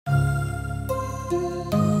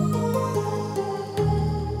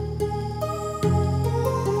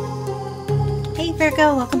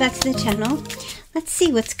Virgo, welcome back to the channel. Let's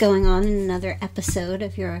see what's going on in another episode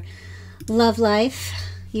of your love life,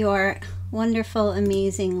 your wonderful,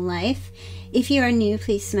 amazing life. If you are new,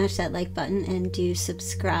 please smash that like button and do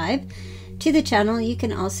subscribe to the channel. You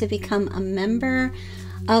can also become a member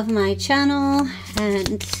of my channel,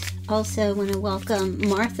 and also want to welcome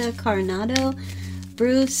Martha Coronado,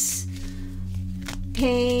 Bruce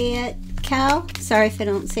Cal, sorry if I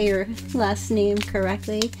don't say your last name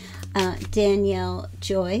correctly, Danielle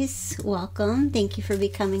Joyce, welcome. Thank you for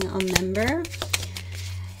becoming a member.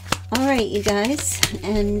 All right, you guys,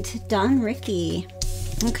 and Don Ricky.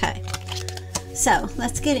 Okay, so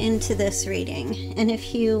let's get into this reading. And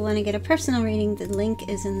if you want to get a personal reading, the link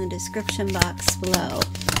is in the description box below.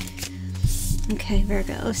 Okay,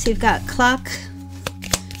 Virgo, so you've got clock,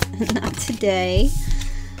 not today,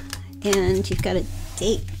 and you've got a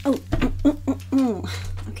date.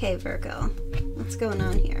 Okay, Virgo, what's going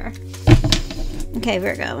on here? Okay,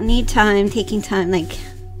 Virgo, need time, taking time. Like,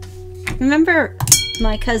 remember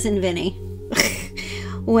my cousin Vinny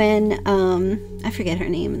when I forget her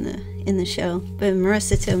name in the show, but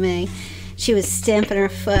Marissa Tomei, she was stamping her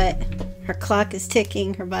foot. Her clock is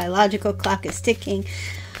ticking. Her biological clock is ticking.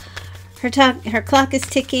 Her clock is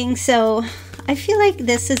ticking. So I feel like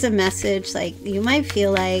this is a message. Like, you might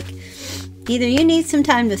feel like either you need some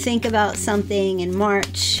time to think about something in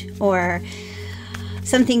March, or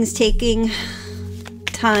something's taking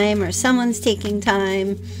time, or someone's taking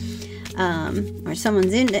time, or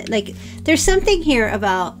someone's in it. Like, there's something here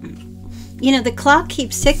about, you know, the clock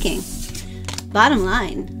keeps ticking. Bottom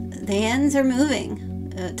line, the hands are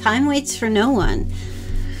moving. Time waits for no one.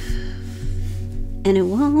 And it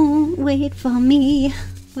won't wait for me.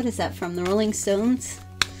 What is that from? The Rolling Stones?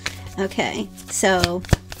 Okay, so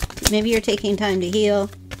maybe you're taking time to heal.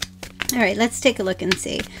 All right, let's take a look and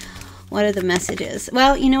see. What are the messages?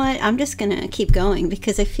 Well, you know what? I'm just going to keep going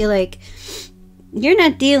because I feel like you're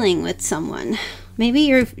not dealing with someone.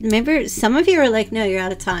 Maybe some of you are like, no, you're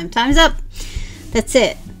out of time. Time's up. That's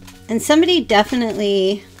it. And somebody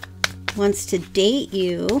definitely wants to date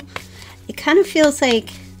you. It kind of feels like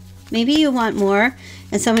maybe you want more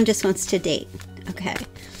and someone just wants to date. Okay.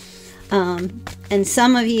 And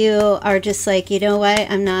some of you are just like, you know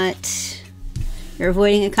what? You're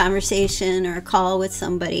avoiding a conversation or a call with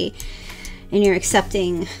somebody, and you're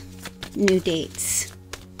accepting new dates,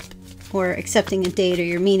 or accepting a date, or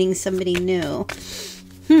you're meeting somebody new.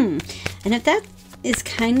 And if that is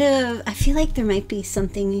kind of, I feel like there might be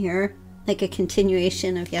something here, like a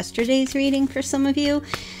continuation of yesterday's reading for some of you.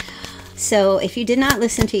 So if you did not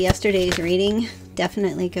listen to yesterday's reading,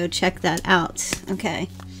 definitely go check that out. Okay.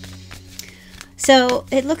 So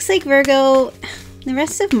it looks like, Virgo, the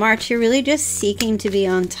rest of March, you're really just seeking to be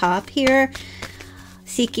on top here,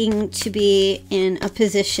 seeking to be in a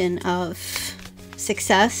position of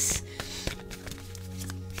success,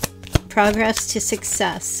 progress to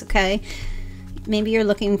success, okay? Maybe you're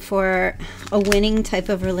looking for a winning type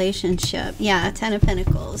of relationship. Yeah, 10 of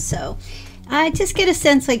Pentacles. So I just get a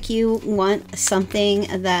sense like you want something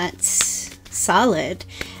that's solid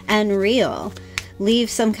and real. Leave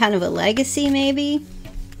some kind of a legacy, maybe.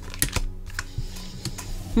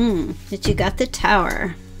 But you got the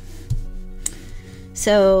Tower.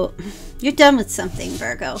 So you're done with something,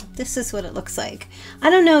 Virgo. This is what it looks like.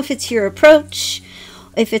 I don't know if it's your approach,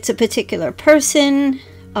 if it's a particular person,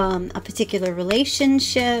 a particular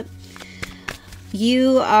relationship.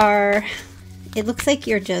 It looks like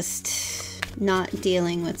you're just not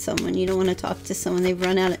dealing with someone. You don't want to talk to someone.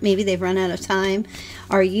 Maybe they've run out of time,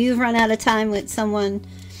 or you've run out of time with someone,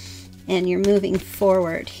 and you're moving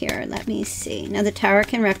forward here. Let me see. Now the Tower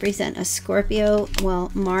can represent a Scorpio,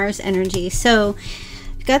 well, Mars energy. So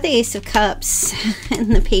you've got the Ace of Cups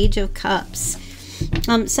and the Page of Cups.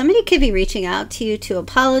 Somebody could be reaching out to you to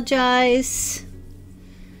apologize,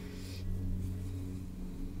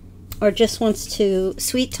 or just wants to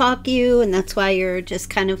sweet talk you, and that's why you're just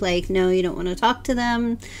kind of like, no, you don't want to talk to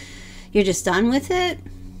them. You're just done with it.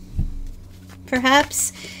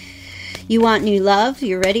 Perhaps you want new love.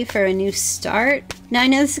 You're ready for a new start. Now, I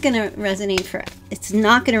know this is going to resonate it's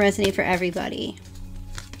not going to resonate for everybody.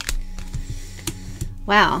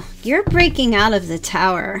 Wow, you're breaking out of the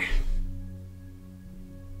Tower.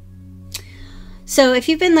 So if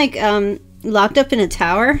you've been like locked up in a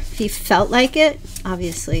tower, if you felt like it,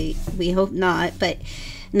 obviously we hope not, but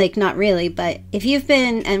like not really, but if you've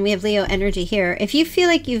been, and we have Leo energy here, if you feel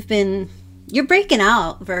like you're breaking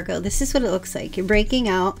out, Virgo, this is what it looks like. You're breaking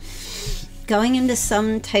out, going into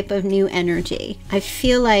some type of new energy. I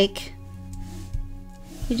feel like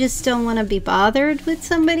you just don't want to be bothered with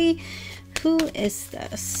somebody. Who is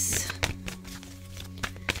this?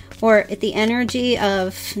 or the energy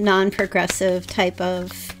of non-progressive type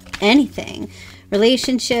of anything.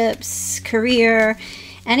 Relationships, career,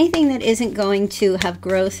 anything that isn't going to have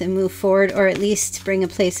growth and move forward, or at least bring a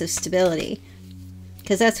place of stability.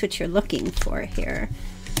 Because that's what you're looking for here.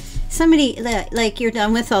 Somebody, like you're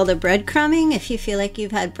done with all the breadcrumbing. If you feel like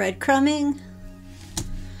you've had breadcrumbing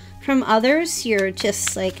from others, you're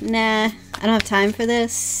just like, nah, I don't have time for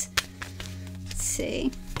this. Let's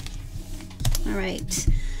see. All right.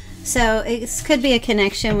 So it could be a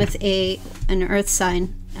connection with an earth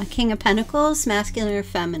sign. A King of Pentacles, masculine or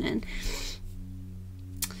feminine.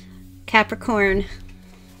 Capricorn,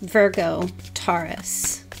 Virgo,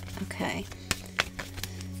 Taurus. Okay.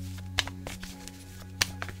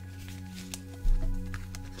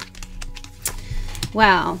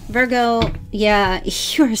 Wow, Virgo, yeah,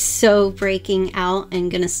 you're so breaking out and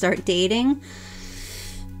gonna start dating.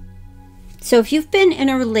 So if you've been in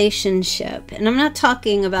a relationship, and I'm not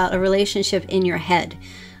talking about a relationship in your head,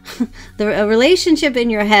 a relationship in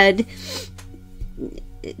your head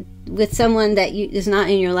with someone that is not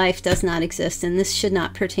in your life does not exist, and this should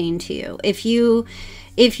not pertain to you. If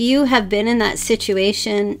you have been in that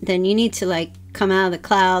situation, then you need to like come out of the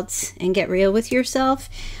clouds and get real with yourself.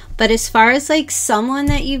 But as far as like someone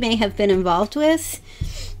that you may have been involved with,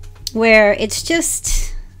 where it's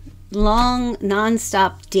just long,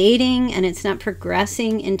 non-stop dating and it's not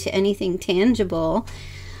progressing into anything tangible,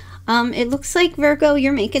 it looks like, Virgo,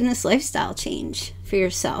 you're making this lifestyle change for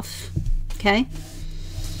yourself. Okay?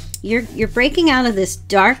 You're breaking out of this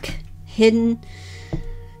dark, hidden,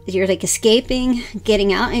 you're like escaping,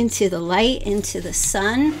 getting out into the light, into the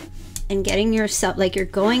sun, and getting yourself, like you're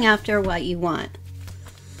going after what you want.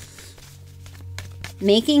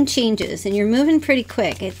 Making changes, and you're moving pretty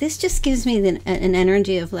quick. This just gives me an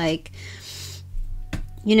energy of like,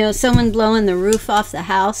 you know, someone blowing the roof off the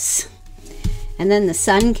house, and then the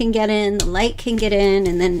sun can get in, the light can get in,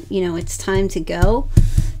 and then, you know, it's time to go.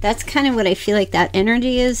 That's kind of what I feel like that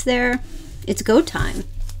energy is there. It's go time.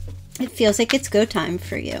 It feels like it's go time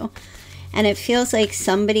for you. And it feels like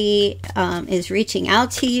somebody is reaching out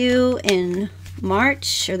to you in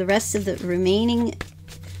March or the rest of the remaining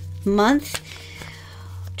month,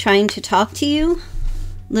 trying to talk to you.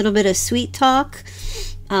 A little bit of sweet talk.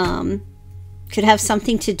 Could have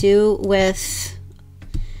something to do with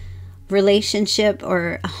relationship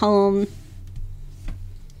or a home.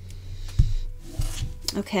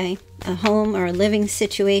 Okay, a home or a living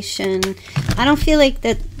situation. I don't feel like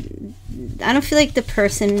the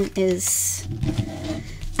person is,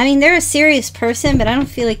 I mean, they're a serious person, but I don't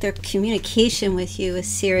feel like their communication with you is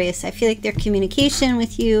serious. I feel like their communication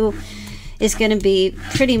with you is going to be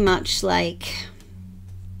pretty much like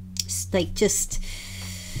just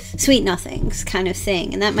sweet nothings kind of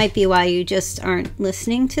thing. And that might be why you just aren't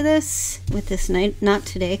listening to this with this not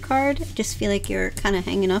today card. I just feel like you're kind of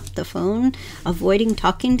hanging up the phone, avoiding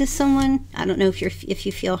talking to someone. I don't know if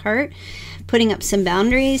you feel hurt, putting up some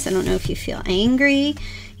boundaries. I don't know if you feel angry.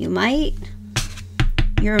 You might.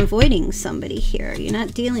 You're avoiding somebody here. You're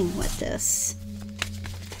not dealing with this.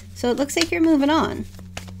 So it looks like you're moving on.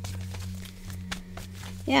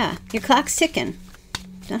 Yeah, your clock's ticking.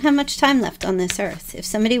 Don't have much time left on this earth. If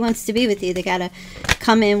somebody wants to be with you, they gotta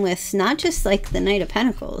come in with not just like the Knight of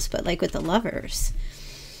Pentacles, but like with the Lovers.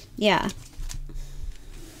 Yeah.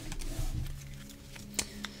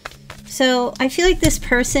 So I feel like this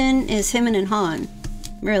person is him and Han.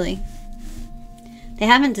 Really. They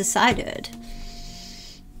haven't decided.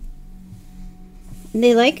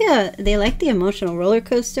 They like the emotional roller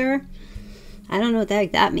coaster. I don't know what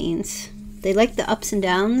that means. They like the ups and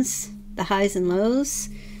downs, the highs and lows.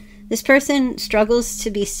 This person struggles to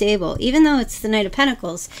be stable, even though it's the Knight of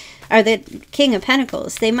Pentacles, or the King of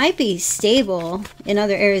Pentacles. They might be stable in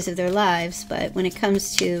other areas of their lives, but when it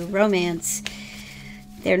comes to romance,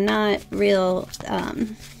 they're not real,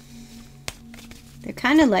 they're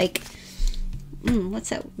kind of like, what's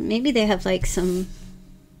that? Maybe they have like some,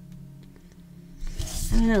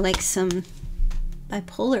 I don't know, like some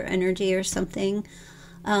bipolar energy or something.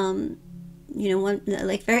 You know, one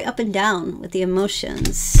like very up and down with the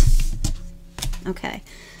emotions. Okay,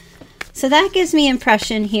 so that gives me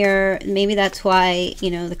impression here. Maybe that's why, you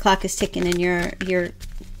know, the clock is ticking and you're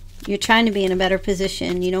trying to be in a better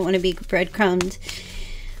position. You don't want to be breadcrumbed.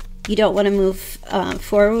 You don't want to move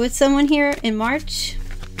forward with someone here in March.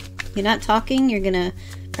 You're not talking. You're gonna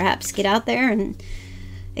perhaps get out there and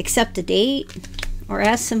accept a date or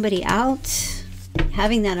ask somebody out.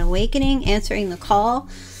 Having that awakening, answering the call.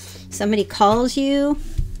 Somebody calls you.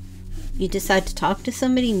 You decide to talk to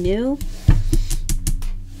somebody new.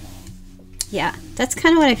 Yeah, that's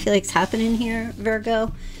kind of what I feel like is happening here,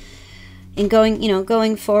 Virgo. And going, you know,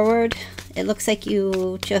 going forward, it looks like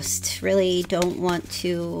you just really don't want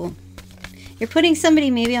to, you're putting somebody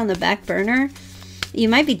maybe on the back burner. You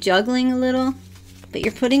might be juggling a little, but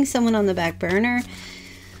you're putting someone on the back burner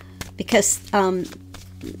because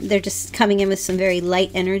they're just coming in with some very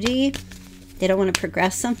light energy. They don't want to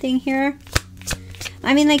progress something here.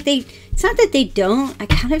 I mean, like it's not that they don't. I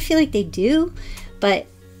kind of feel like they do, but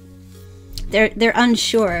they're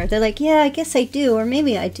unsure. They're like, yeah, I guess I do, or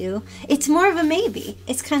maybe I do. It's more of a maybe.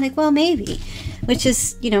 It's kind of like, well, maybe, which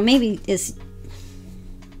is, you know, maybe is,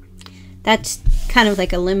 that's kind of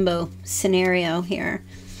like a limbo scenario here.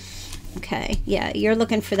 Okay, yeah, you're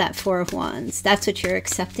looking for that Four of Wands. That's what you're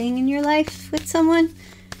accepting in your life with someone.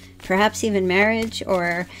 Perhaps even marriage,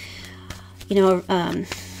 or, you know,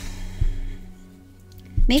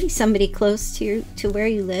 maybe somebody close to where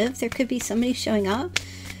you live. There could be somebody showing up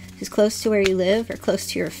who's close to where you live or close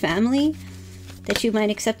to your family that you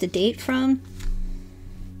might accept a date from.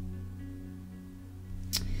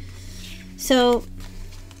 So,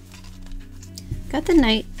 got the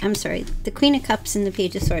Knight, I'm sorry, the Queen of Cups and the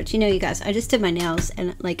Page of Swords. You know, you guys, I just did my nails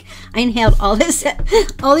and like I inhaled all this,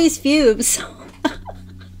 all these fumes.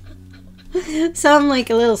 So I'm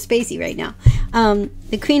like a little spacey right now.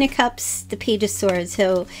 The Queen of Cups, the Page of Swords.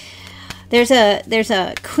 So there's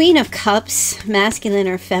a Queen of Cups, masculine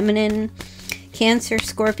or feminine, Cancer,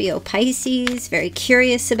 Scorpio, Pisces, very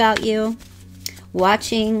curious about you,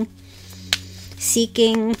 watching,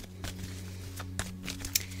 seeking.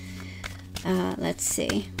 Let's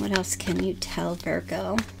see, what else can you tell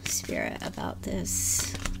Virgo Spirit about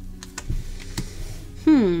this?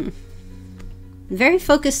 Very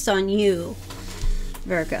focused on you,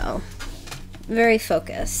 Virgo. Very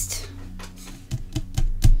focused.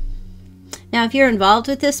 Now, if you're involved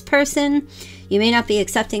with this person, you may not be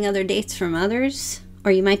accepting other dates from others,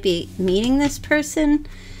 or you might be meeting this person.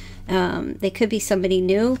 They could be somebody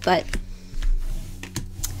new, but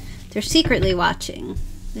they're secretly watching.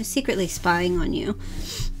 They're secretly spying on you,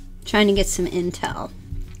 trying to get some intel.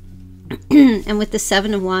 And with the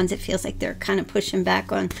Seven of Wands, it feels like they're kind of pushing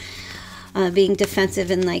back on being defensive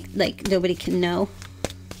and like nobody can know.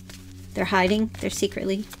 They're hiding. They're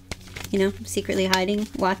secretly, you know, secretly hiding,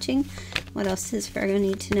 watching. What else does Virgo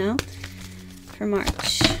need to know for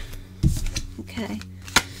March? Okay.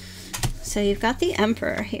 So you've got the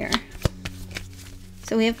Emperor here.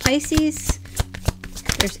 So we have Pisces.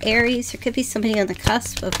 There's Aries. There could be somebody on the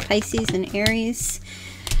cusp of Pisces and Aries.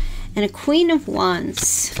 And a Queen of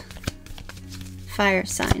Wands. Fire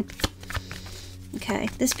sign. Okay.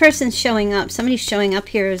 This person's showing up. Somebody's showing up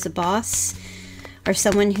here as a boss or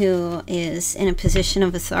someone who is in a position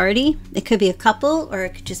of authority. It could be a couple or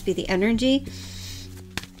it could just be the energy.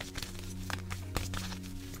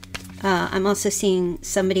 I'm also seeing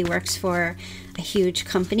somebody works for a huge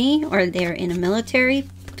company or they're in a military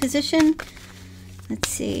position. Let's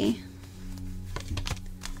see.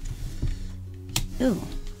 Oh,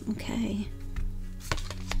 okay.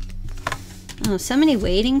 Oh, somebody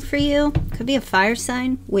waiting for you. Could be a fire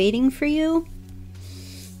sign waiting for you.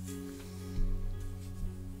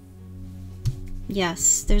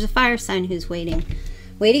 Yes, there's a fire sign who's waiting.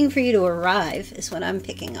 Waiting for you to arrive is what I'm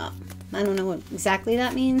picking up. I don't know what exactly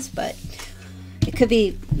that means, but it could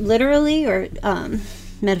be literally or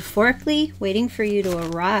metaphorically waiting for you to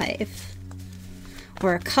arrive.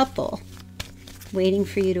 Or a couple waiting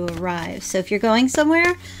for you to arrive. So if you're going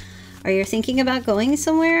somewhere or you're thinking about going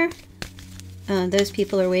somewhere, those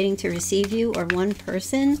people are waiting to receive you, or one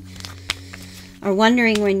person are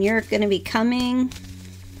wondering when you're going to be coming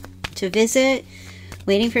to visit,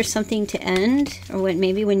 waiting for something to end, or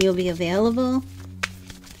maybe when you'll be available.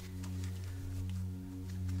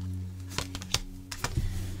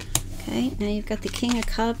 Okay, now you've got the King of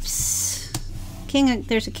Cups.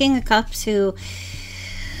 There's a King of Cups who...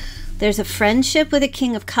 There's a friendship with a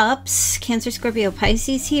King of Cups, Cancer, Scorpio,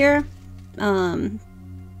 Pisces here,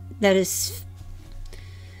 that is,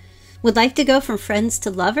 would like to go from friends to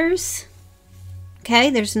lovers. Okay,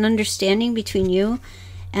 there's an understanding between you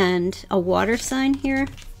and a water sign here,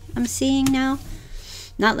 I'm seeing now.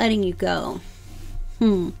 Not letting you go.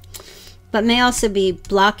 But may also be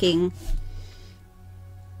blocking.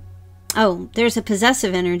 Oh, there's a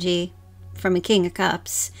possessive energy from a King of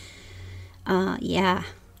Cups. Yeah.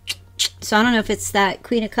 So I don't know if it's that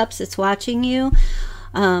Queen of Cups that's watching you,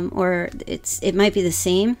 or it might be the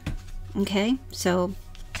same. Okay, so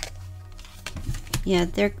yeah,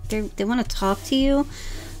 they want to talk to you.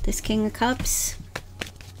 This King of Cups.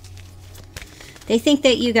 They think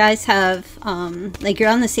that you guys have like you're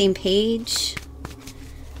on the same page.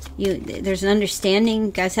 There's an understanding.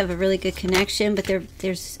 You guys have a really good connection, but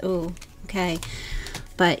there's oh, okay.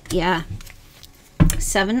 But yeah,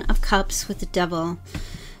 7 of Cups with the Devil.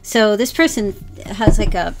 So this person has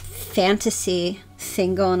like a fantasy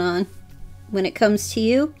thing going on when it comes to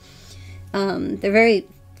you. They're very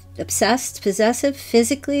obsessed, possessive,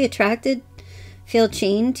 physically attracted, feel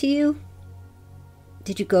chained to you.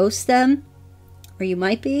 Did you ghost them? Or you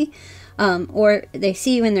might be. Or they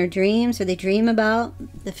see you in their dreams, or they dream about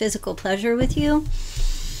the physical pleasure with you.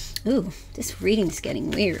 Ooh, this reading's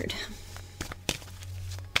getting weird.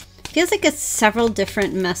 Feels like it's several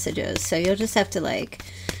different messages, so you'll just have to like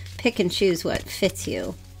pick and choose what fits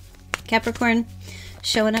you. Capricorn,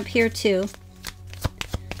 showing up here too.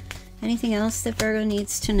 Anything else that Virgo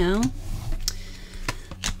needs to know?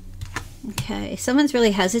 Okay, someone's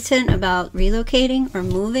really hesitant about relocating or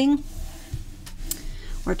moving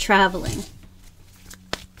or traveling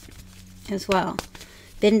as well.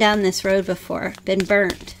 Been down this road before, been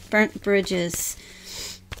burnt bridges.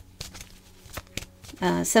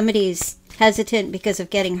 Somebody's hesitant because of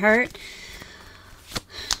getting hurt.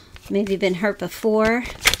 Maybe been hurt before.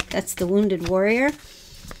 That's the wounded warrior.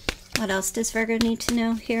 What else does Virgo need to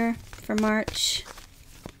know here for March?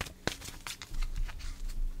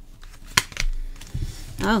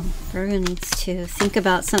 Oh, Virgo needs to think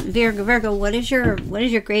about something. Virgo, what is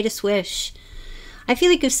your greatest wish? I feel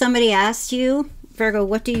like if somebody asked you, Virgo,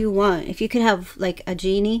 what do you want? If you could have like a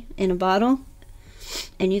genie in a bottle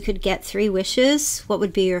and you could get 3 wishes, what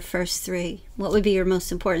would be your first 3? What would be your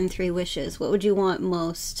most important 3 wishes? What would you want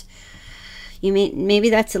most?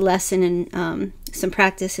 Maybe that's a lesson in some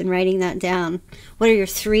practice in writing that down. What are your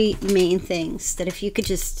 3 main things that if you could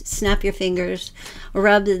just snap your fingers,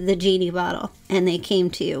 rub the genie bottle, and they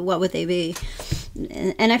came to you, what would they be?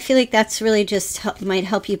 And I feel like that's really just might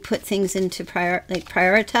help you put things into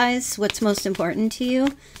prioritize what's most important to you,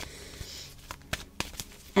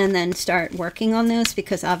 and then start working on those,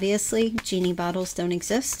 because obviously genie bottles don't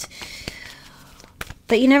exist.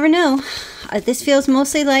 But you never know. This feels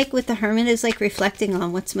mostly like with the Hermit is like reflecting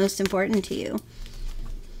on what's most important to you.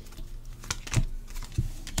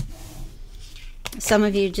 Some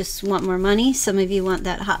of you just want more money. Some of you want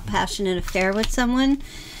that hot, passionate affair with someone.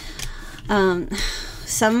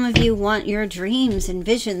 Some of you want your dreams and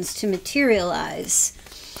visions to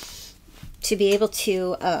materialize. To be able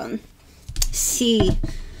to see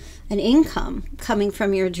an income coming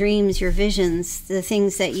from your dreams, your visions, the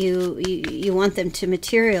things that you want them to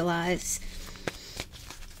materialize.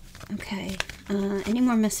 Okay, any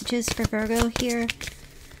more messages for Virgo here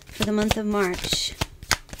for the month of March?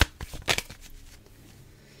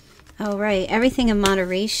 All right, everything in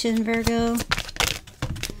moderation, Virgo.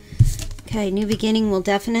 Okay, new beginning will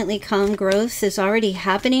definitely come. Growth is already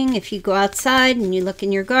happening. If you go outside and you look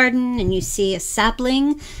in your garden and you see a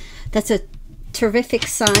sapling, that's a terrific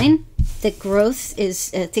sign that growth is,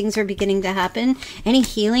 things are beginning to happen. Any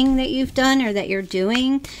healing that you've done or that you're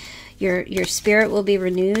doing, your spirit will be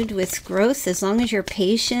renewed with growth as long as you're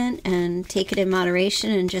patient and take it in moderation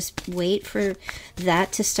and just wait for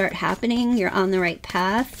that to start happening. You're on the right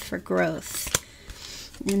path for growth.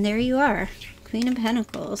 And there you are, Queen of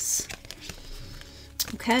Pentacles.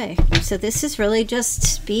 Okay, so this is really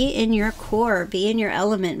just be in your core, be in your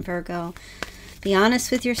element, Virgo. Be honest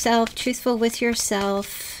with yourself, truthful with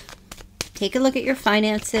yourself. Take a look at your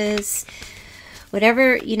finances.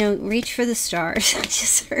 Whatever, you know, reach for the stars. I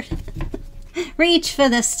just heard. Reach for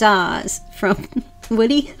the stars from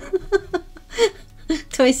Woody.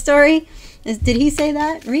 Toy Story. Did he say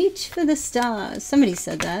that? Reach for the stars. Somebody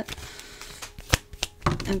said that.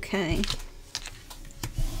 Okay.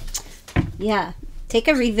 Yeah. Take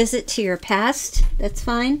a revisit to your past. That's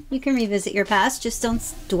fine. You can revisit your past. Just don't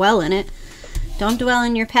dwell in it. Don't dwell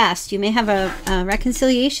in your past. You may have a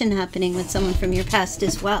reconciliation happening with someone from your past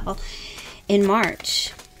as well in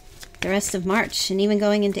March, the rest of March, and even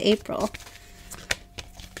going into April.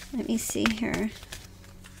 Let me see here.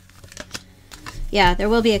 Yeah, there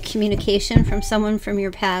will be a communication from someone from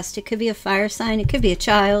your past. It could be a fire sign. It could be a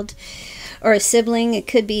child or a sibling. It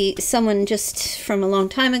could be someone just from a long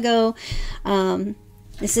time ago.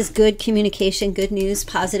 This is good communication, good news,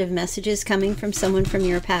 positive messages coming from someone from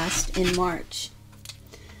your past in March.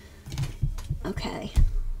 Okay.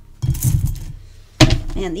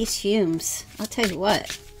 Man, these fumes. I'll tell you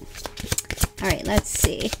what. All right, let's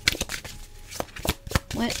see.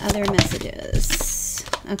 What other messages?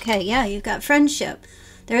 Okay, yeah, you've got friendship.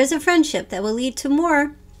 There is a friendship that will lead to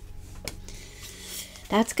more.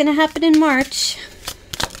 That's going to happen in March.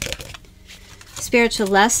 Spiritual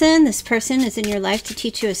lesson. This person is in your life to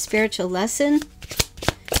teach you a spiritual lesson.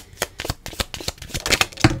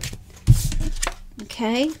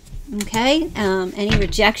 Okay. Okay, any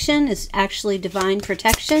rejection is actually divine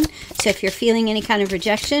protection. So if you're feeling any kind of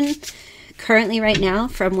rejection currently right now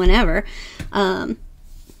from whenever,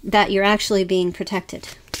 that you're actually being protected.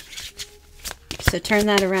 So turn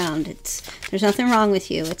that around. There's nothing wrong with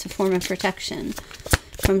you. It's a form of protection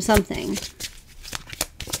from something.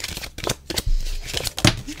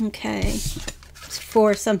 Okay, it's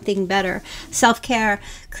for something better. Self-care.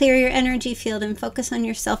 Clear your energy field and focus on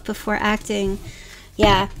yourself before acting.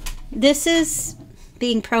 Yeah, this is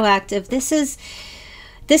being proactive. This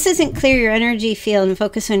isn't clear your energy field and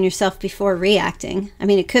focus on yourself before reacting. I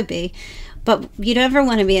mean, it could be, but you never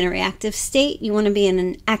want to be in a reactive state. You want to be in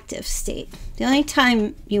an active state. The only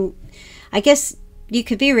time I guess you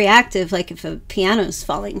could be reactive, like if a piano's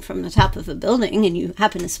falling from the top of a building and you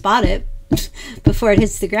happen to spot it before it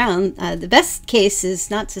hits the ground. The best case is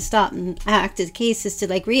not to stop and act. The case is to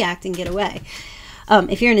like react and get away.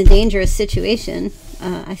 If you're in a dangerous situation,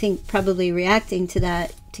 I think probably reacting to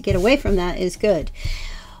that, to get away from that, is good.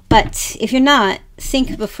 But if you're not,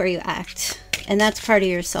 think before you act. And that's part of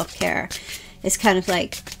your self-care. It's kind of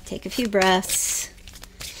like take a few breaths,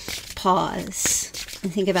 pause,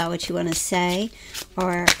 and think about what you want to say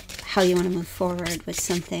or how you want to move forward with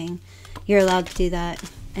something. You're allowed to do that.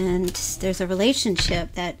 And there's a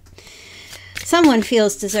relationship that someone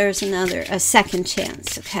feels deserves a second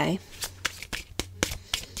chance, okay?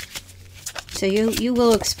 So you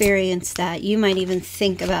will experience that. You might even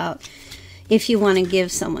think about if you want to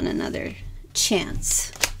give someone another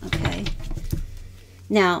chance, okay?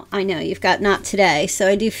 Now, I know you've got not today, so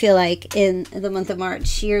I do feel like in the month of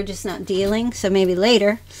March, you're just not dealing, so maybe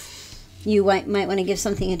later you might want to give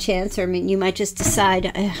something a chance, or I mean, you might just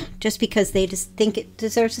decide, just because they just think it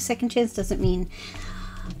deserves a second chance doesn't mean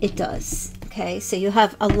it does, okay? So you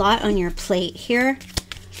have a lot on your plate here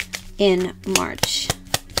in March.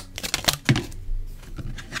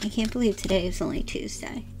 I can't believe today is only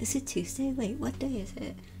Tuesday. Is it Tuesday? Wait, what day is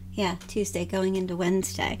it? Yeah, Tuesday going into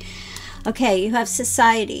Wednesday. Okay, you have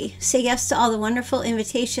society. Say yes to all the wonderful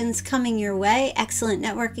invitations coming your way. Excellent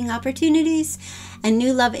networking opportunities and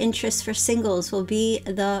new love interests for singles will be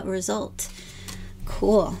the result.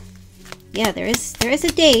 Cool. Yeah, there is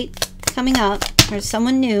a date coming up, or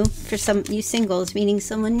someone new for some you singles, meaning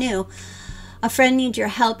someone new. A friend needs your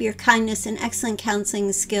help. Your kindness and excellent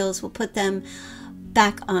counseling skills will put them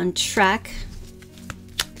back on track.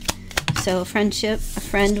 So a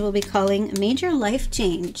friend will be calling a major life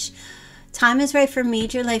change. Time is right for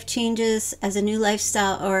major life changes, as a new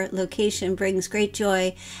lifestyle or location brings great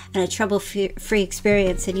joy and a trouble-free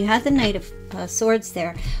experience. And you have the Knight of Swords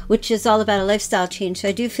there, which is all about a lifestyle change. So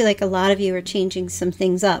I do feel like a lot of you are changing some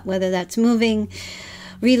things up, whether that's moving,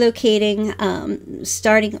 relocating,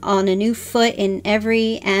 starting on a new foot in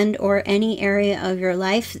every and or any area of your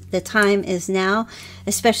life. The time is now,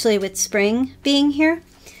 especially with spring being here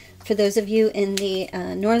for those of you in the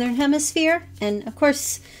northern hemisphere. And of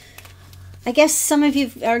course, I guess some of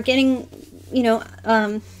you are getting,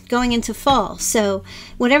 going into fall. So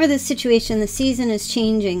whatever the situation, the season is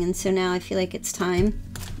changing. And so now I feel like it's time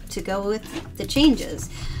to go with the changes.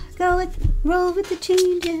 Roll with the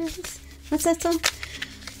changes. What's that song?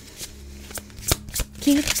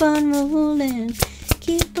 Keep on rolling,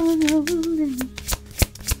 keep on rolling.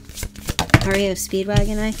 REO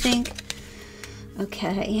Speedwagon, I think.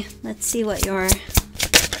 Okay, let's see what your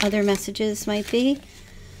other messages might be.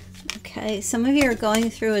 Okay, some of you are going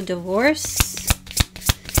through a divorce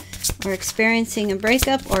or experiencing a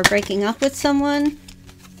breakup or breaking up with someone.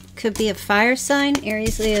 Could be a fire sign,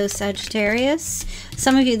 Aries, Leo, Sagittarius.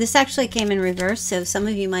 Some of you, this actually came in reverse, so some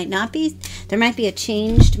of you might not be. There might be a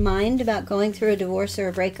changed mind about going through a divorce or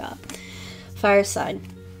a breakup. Fire sign.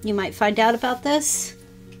 You might find out about this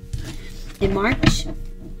in March.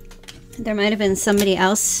 There might have been somebody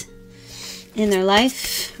else in their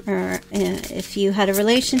life, or if you had a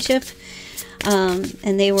relationship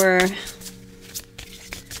and there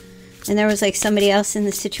was like somebody else in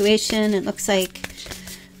the situation, it looks like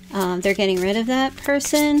they're getting rid of that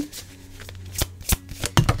person.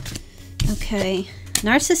 Okay,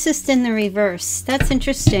 narcissist in the reverse. That's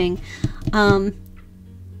interesting.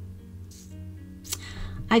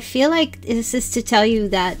 I feel like this is to tell you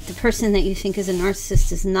that the person that you think is a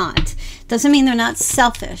narcissist is not. Doesn't mean they're not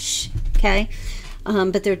selfish, okay?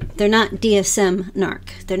 But they're not DSM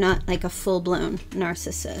narc. They're not like a full-blown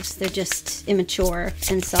narcissist. They're just immature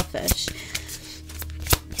and selfish.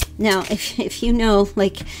 Now, if you know,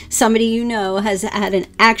 like somebody you know has had an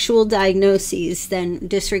actual diagnosis, then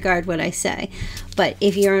disregard what I say. But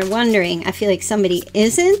if you're wondering, I feel like somebody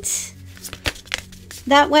isn't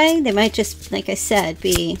that way. They might just, like I said,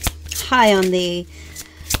 be high on the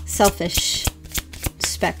selfish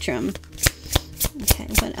spectrum. Okay,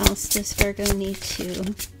 what else does Virgo need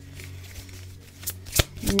to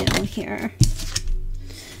know here?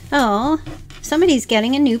 Oh, somebody's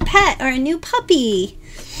getting a new pet or a new puppy,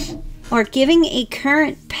 or giving a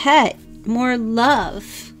current pet more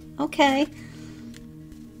love. Okay,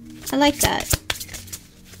 I like that.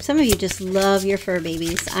 Some of you just love your fur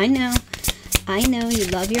babies. I know you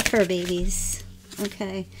love your fur babies.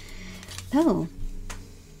 Okay. Oh,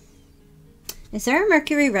 is there a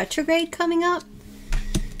Mercury retrograde coming up?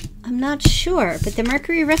 I'm not sure, but the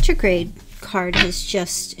Mercury retrograde card has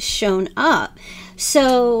just shown up.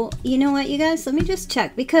 So, you know what, you guys? Let me just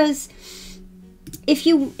check, because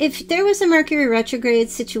if there was a Mercury retrograde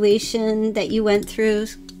situation that you went through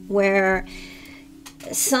where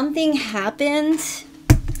something happened,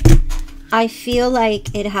 I feel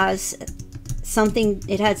like it had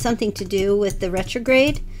something to do with the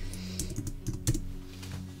retrograde.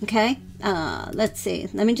 Okay, let's see.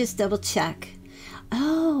 Let me just double check.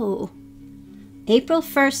 Oh, April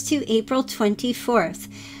 1st to April 24th,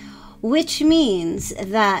 which means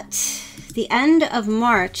that the end of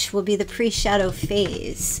March will be the pre-shadow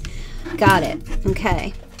phase. Got it.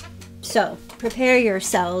 Okay, so prepare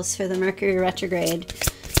yourselves for the Mercury retrograde.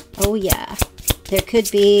 Oh yeah, there could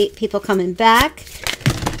be people coming back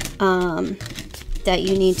that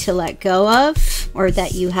you need to let go of, or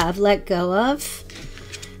that you have let go of.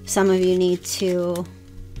 Some of you need to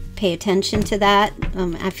pay attention to that.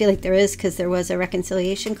 I feel like there is, because there was a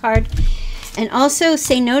reconciliation card. And also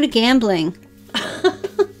say no to gambling.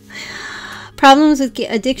 Problems with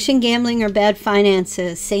addiction, gambling, or bad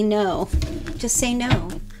finances. Say no. Just say no.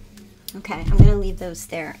 Okay, I'm going to leave those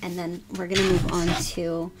there. And then we're going to move on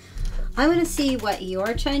to... I want to see what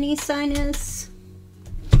your Chinese sign is.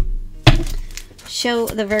 Show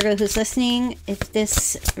the Virgo who's listening, if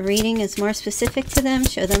this reading is more specific to them,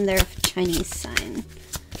 show them their Chinese sign.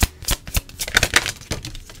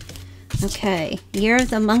 Okay, year of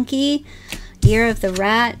the monkey, year of the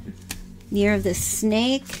rat, year of the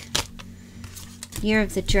snake, year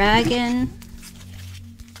of the dragon,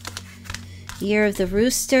 year of the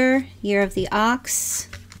rooster, year of the ox,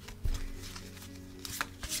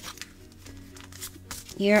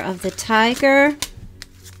 year of the tiger,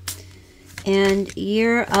 and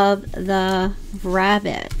year of the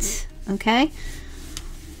rabbit. Okay,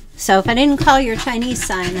 so if I didn't call your Chinese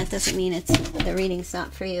sign, that doesn't mean the reading's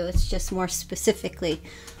not for you. It's just more specifically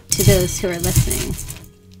to those who are listening.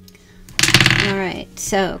 All right,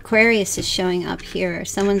 so Aquarius is showing up here.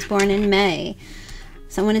 Someone's born in May.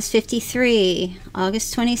 Someone is 53,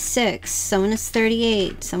 August 26. Someone is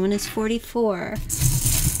 38. Someone is 44.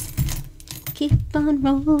 Keep on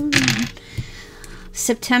rolling.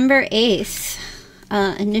 September 8th,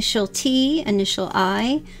 initial T, initial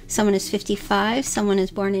I. Someone is 55. Someone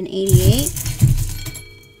is born in 88.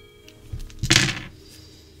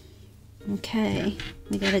 Okay,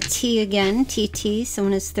 we got a T again, TT.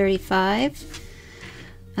 Someone is 35.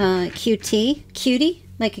 QT, cutie,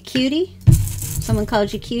 like a cutie. Someone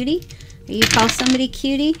called you cutie, or you call somebody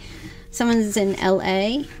cutie. Someone's in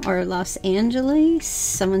LA or Los Angeles.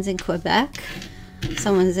 Someone's in Quebec.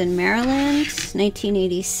 Someone's in Maryland.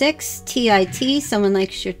 1986. TIT. Someone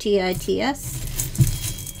likes your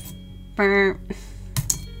TITS.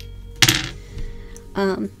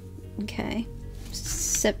 Okay.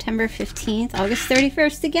 September 15th. August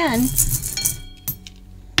 31st again.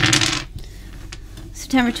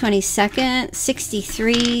 September 22nd.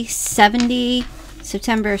 63. 70.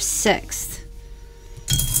 September 6th.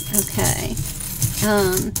 Okay.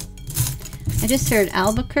 I just heard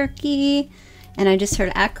Albuquerque. And I just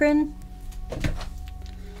heard Akron.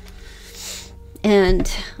 And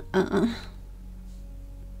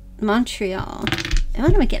Montreal. Why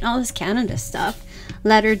am I getting all this Canada stuff?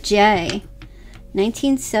 Letter J.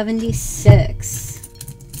 1976.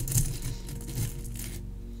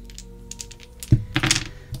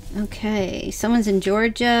 Okay. Someone's in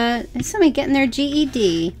Georgia. Is somebody getting their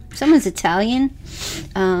GED? Someone's Italian.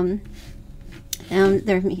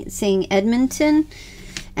 They're saying Edmonton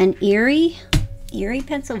and Erie. Erie,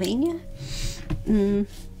 Pennsylvania?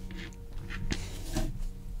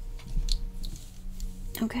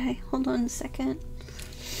 Okay, hold on a second.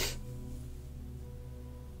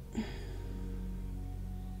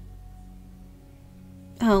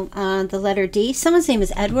 Oh, the letter D. Someone's name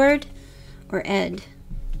is Edward or Ed.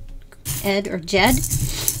 Ed or Jed.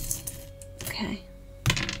 Okay.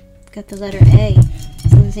 Got the letter A.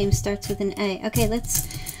 Someone's name starts with an A. Okay, let's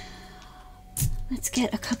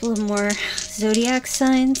get a couple of more zodiac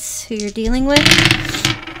signs who you're dealing with.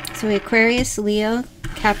 So Aquarius, Leo,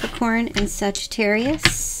 Capricorn, and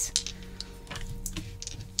Sagittarius.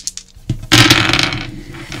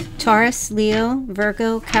 Taurus, Leo,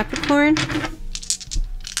 Virgo, Capricorn,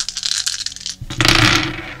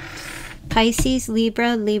 Pisces,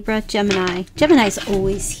 Libra, Gemini. Gemini's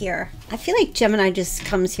always here. I feel like Gemini just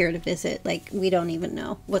comes here to visit. Like, we don't even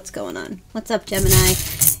know what's going on. What's up, Gemini?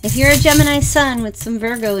 If you're a Gemini sun with some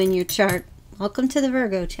Virgo in your chart, welcome to the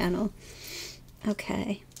Virgo channel.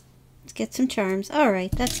 Okay. Let's get some charms. All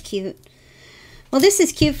right, that's cute. Well, this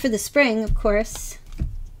is cute for the spring, of course.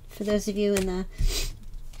 For those of you in the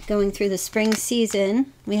going through the spring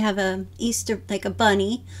season, we have a Easter, like a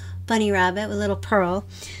bunny rabbit with a little pearl.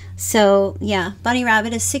 So yeah, bunny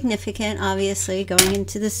rabbit is significant, obviously, going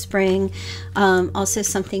into the spring. Also,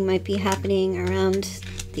 something might be happening around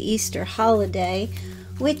the Easter holiday,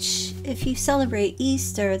 which, if you celebrate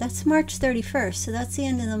Easter, that's March 31st, so that's the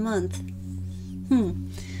end of the month.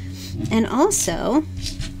 And also,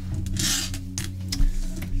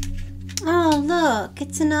 oh look,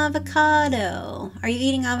 it's an avocado. Are you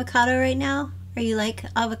eating avocado right now? Are you like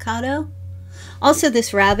avocado? Also,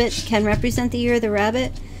 this rabbit can represent the year of the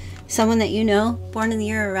rabbit. Someone that you know, born in the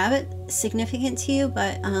year of a rabbit, significant to you.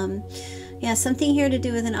 But yeah, something here to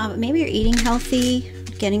do with an avocado. Maybe you're eating healthy,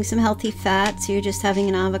 getting some healthy fat, so you're just having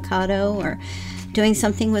an avocado, or doing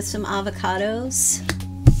something with some avocados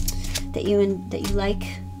that you like,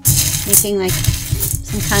 making like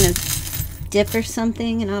some kind of dip or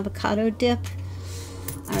something, an avocado dip.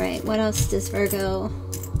 All right, what else does Virgo?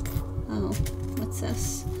 Oh, what's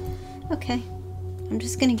this? Okay, I'm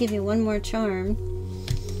just gonna give you one more charm.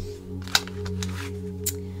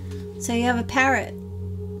 So you have a parrot.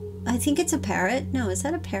 I think it's a parrot. No, is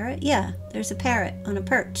that a parrot? Yeah, there's a parrot on a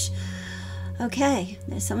perch. Okay,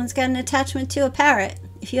 someone's got an attachment to a parrot.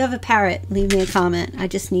 If you have a parrot, leave me a comment. I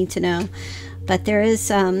just need to know. But there is,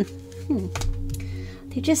 they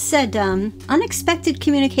just said unexpected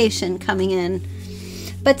communication coming in.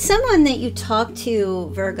 But someone that you talk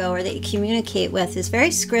to, Virgo, or that you communicate with is very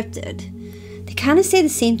scripted. They kind of say the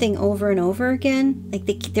same thing over and over again. Like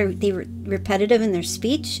they're repetitive in their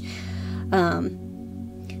speech.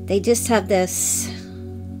 They just have this,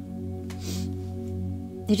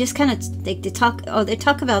 they just kind of, they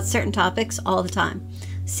talk about certain topics all the time.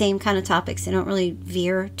 Same kind of topics. They don't really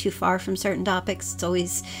veer too far from certain topics. It's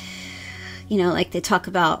always, you know, like they talk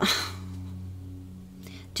about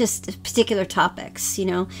just particular topics, you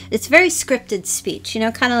know. It's very scripted speech, you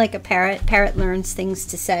know, kind of like a parrot. Parrot learns things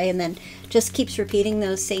to say and then just keeps repeating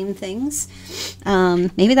those same things.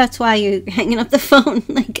 Maybe that's why you're hanging up the phone.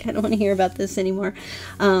 Like, I don't want to hear about this anymore.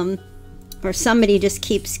 Or somebody just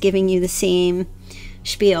keeps giving you the same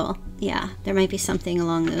spiel. Yeah, there might be something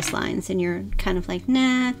along those lines, and you're kind of like,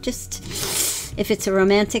 nah, just, if it's a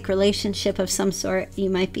romantic relationship of some sort, you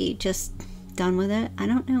might be just done with it. I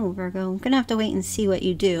don't know, Virgo. I'm gonna have to wait and see what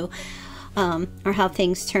you do, or how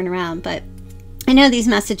things turn around. But I know these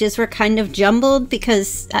messages were kind of jumbled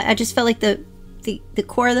because I just felt like the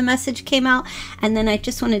core of the message came out, and then I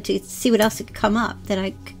just wanted to see what else could come up that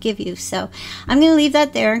I could give you. So I'm gonna leave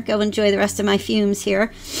that there. Go enjoy the rest of my fumes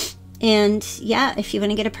here. And yeah, if you want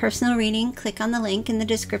to get a personal reading, click on the link in the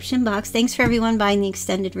description box. Thanks for everyone buying the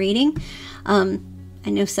extended reading. I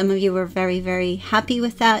know some of you were very, very happy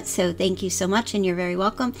with that, so thank you so much, and you're very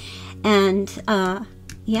welcome. And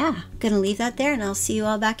yeah, I'm gonna leave that there, and I'll see you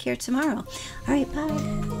all back here tomorrow. All right,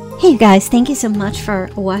 bye. Hey, you guys, thank you so much for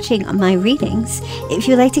watching my readings. If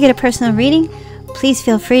you'd like to get a personal reading, please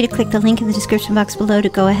feel free to click the link in the description box below to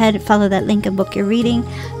go ahead and follow that link and book your reading.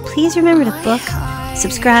 Please remember to book,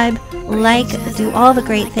 subscribe, like, do all the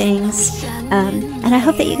great things. And I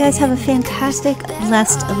hope that you guys have a fantastic,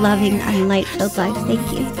 blessed, loving, and light-filled life.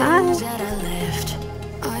 Thank you. Bye.